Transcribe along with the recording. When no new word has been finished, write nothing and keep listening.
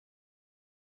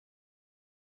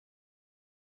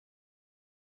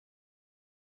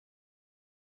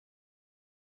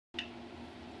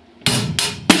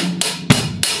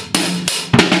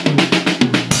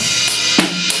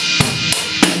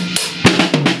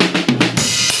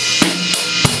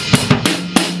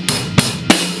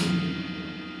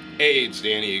Hey, it's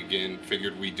Danny again.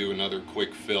 Figured we'd do another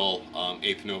quick fill,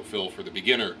 eighth note fill for the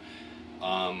beginner.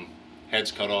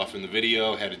 Head's cut off in the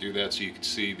video. Had to do that so you could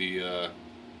see the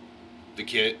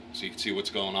kit, so you can see what's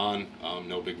going on.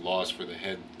 No big loss for the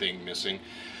head thing missing.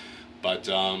 But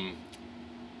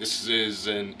this is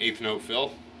an eighth note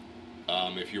fill.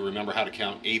 If you remember how to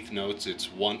count eighth notes,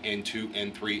 it's 1, N2,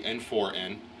 N3, N4,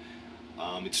 N.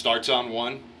 It starts on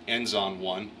 1, ends on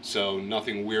 1, so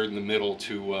nothing weird in the middle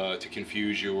to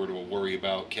confuse you or to worry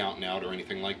about counting out or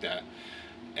anything like that.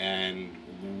 And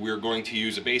we're going to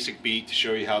use a basic beat to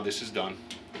show you how this is done.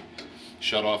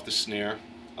 Shut off the snare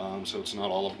so it's not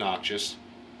all obnoxious.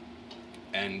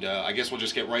 And I guess we'll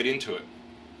just get right into it.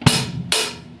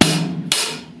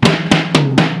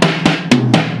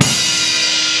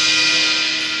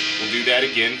 We'll do that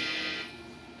again.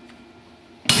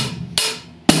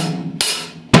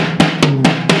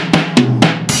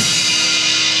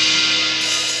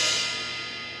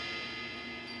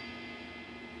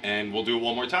 And we'll do it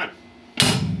one more time.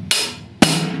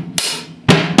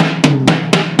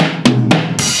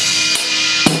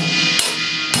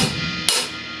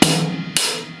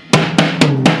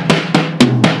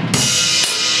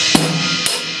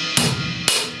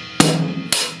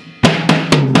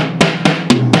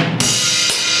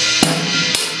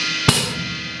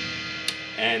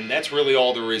 And that's really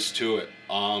all there is to it.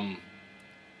 I'll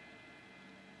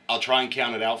try and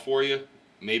count it out for you.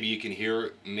 Maybe you can hear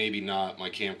it, maybe not.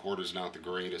 My camcorder's not the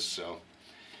greatest, so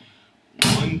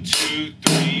 1, 2,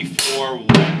 3, 4, 1,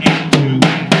 and 2, and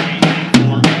 3, and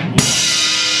 4,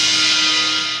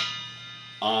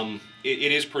 and 1.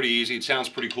 It is pretty easy. It sounds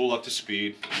pretty cool, up to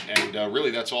speed, and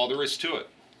really that's all there is to it.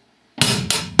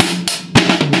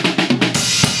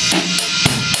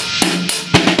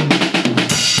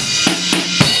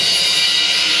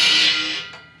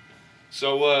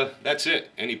 So that's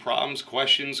it. Any problems,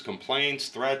 questions, complaints,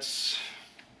 threats,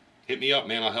 hit me up,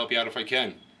 man. I'll help you out if I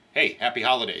can. Hey, happy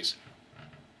holidays.